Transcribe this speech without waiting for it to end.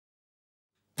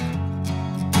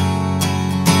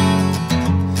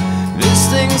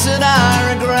things that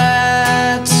I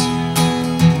regret,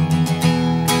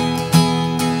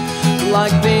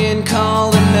 like being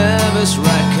called a nervous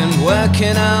wreck and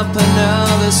working up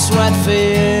another sweat for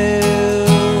you.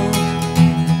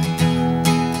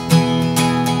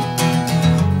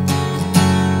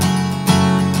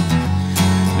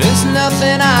 There's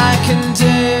nothing I can do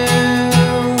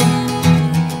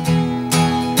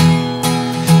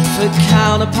for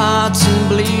counterparts and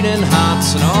bleeding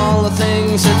hearts and all the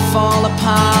things that fall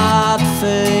apart for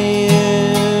you.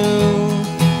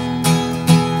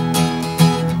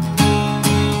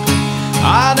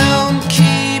 I don't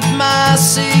keep my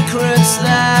secrets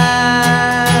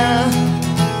there,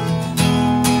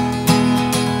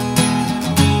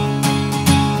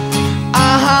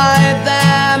 I hide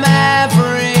them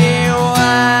everywhere.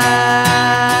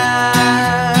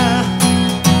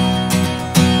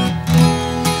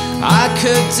 I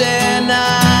could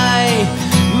deny,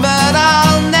 but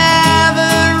I'll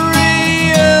never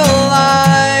realize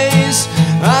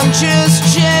I'm just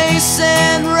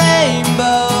chasing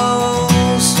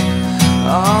rainbows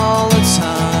all the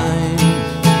time.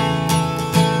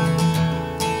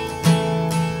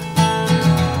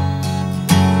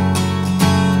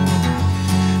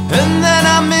 And then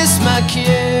I miss my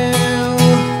cue.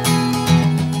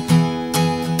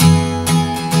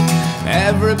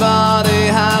 Everybody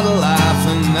had a laugh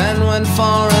and then went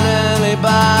for an early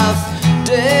bath.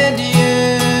 Did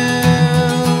you?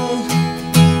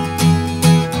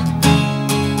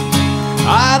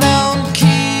 I don't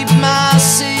keep my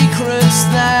secrets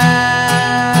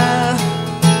there.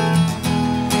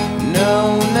 No,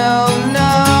 no,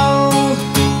 no,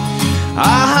 I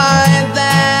hide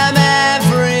them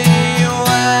everywhere.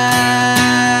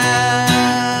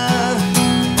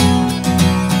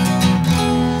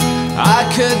 I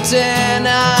could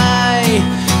deny,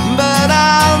 but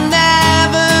I'll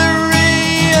never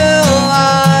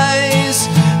realize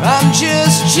I'm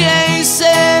just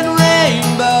chasing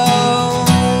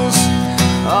rainbows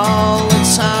all the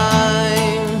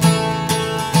time.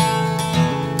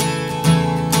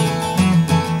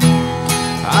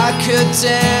 I could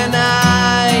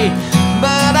deny,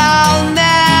 but I'll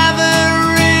never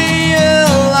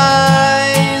realize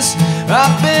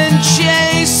I've been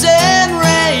chasing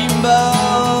rainbows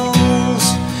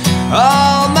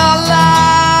all my life.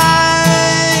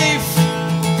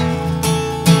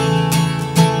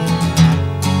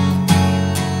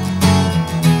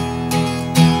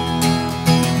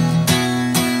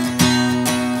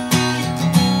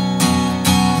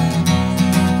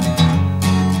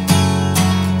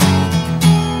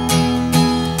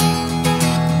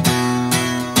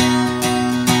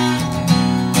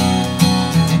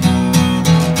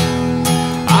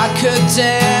 I could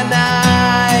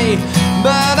deny,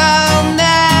 but I'll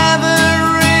never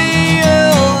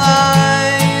realize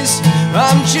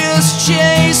I'm just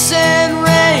chasing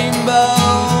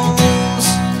rainbows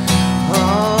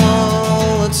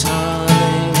all the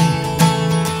time.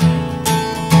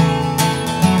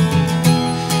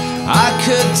 I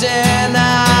could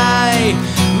deny,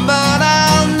 but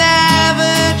I'll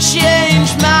never change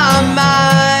my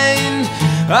mind.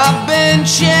 I've been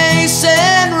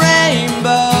chasing rainbows